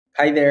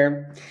Hi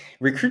there.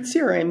 Recruit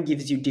CRM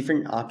gives you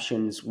different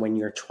options when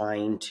you're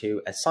trying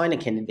to assign a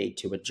candidate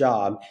to a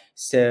job.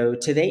 So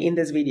today in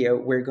this video,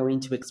 we're going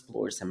to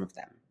explore some of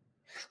them.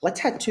 Let's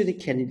head to the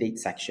candidate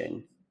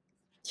section.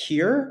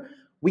 Here,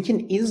 we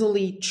can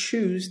easily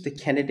choose the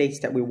candidates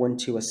that we want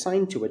to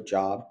assign to a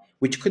job,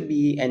 which could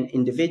be an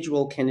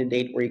individual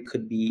candidate or it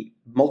could be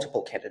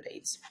multiple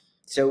candidates.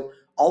 So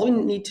all we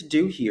need to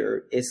do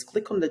here is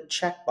click on the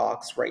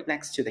checkbox right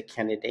next to the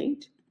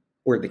candidate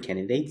or the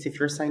candidates if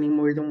you're assigning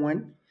more than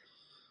one.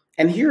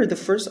 And here, the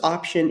first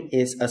option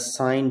is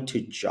assign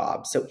to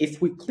job. So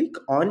if we click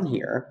on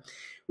here,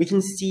 we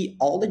can see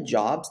all the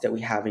jobs that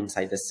we have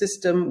inside the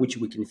system, which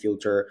we can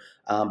filter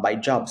by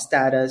job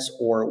status,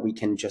 or we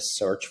can just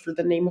search for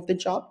the name of the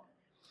job.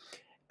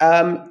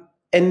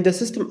 And the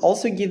system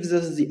also gives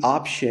us the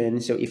option.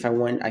 So if I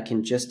want, I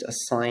can just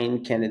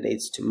assign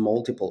candidates to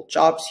multiple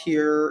jobs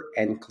here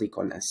and click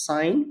on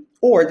assign.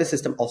 Or the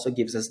system also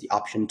gives us the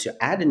option to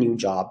add a new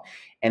job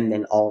and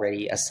then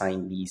already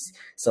assign these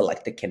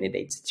selected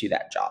candidates to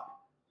that job.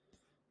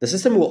 The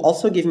system will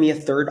also give me a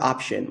third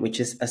option, which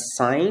is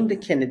assign the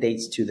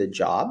candidates to the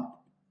job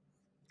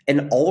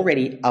and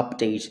already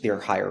update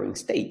their hiring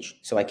stage.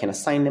 So I can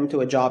assign them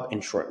to a job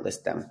and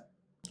shortlist them.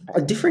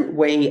 A different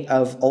way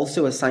of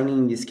also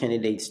assigning these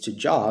candidates to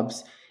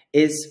jobs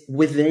is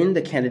within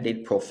the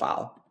candidate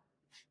profile.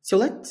 So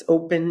let's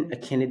open a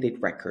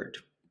candidate record.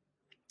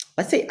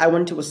 Let's say I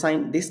want to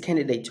assign this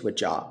candidate to a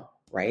job,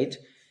 right?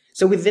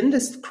 So within the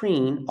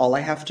screen, all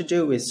I have to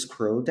do is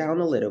scroll down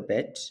a little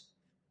bit,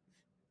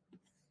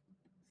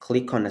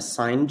 click on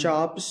assign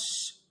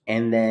jobs,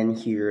 and then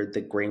here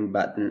the green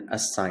button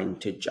assign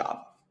to job.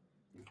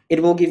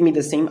 It will give me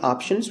the same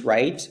options,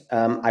 right?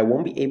 I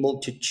won't be able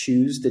to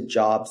choose the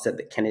jobs that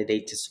the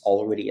candidate is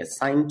already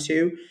assigned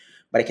to,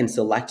 but I can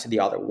select the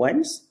other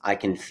ones. I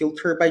can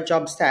filter by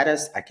job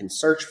status, I can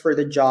search for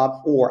the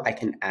job, or I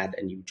can add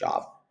a new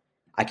job.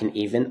 I can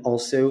even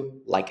also,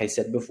 like I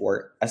said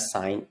before,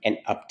 assign and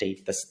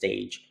update the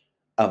stage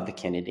of the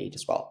candidate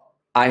as well.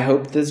 I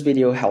hope this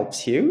video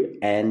helps you.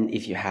 And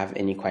if you have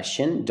any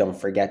question, don't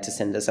forget to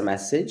send us a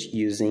message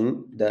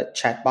using the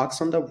chat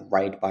box on the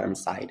right bottom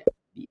side.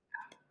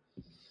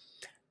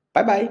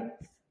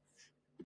 Bye-bye.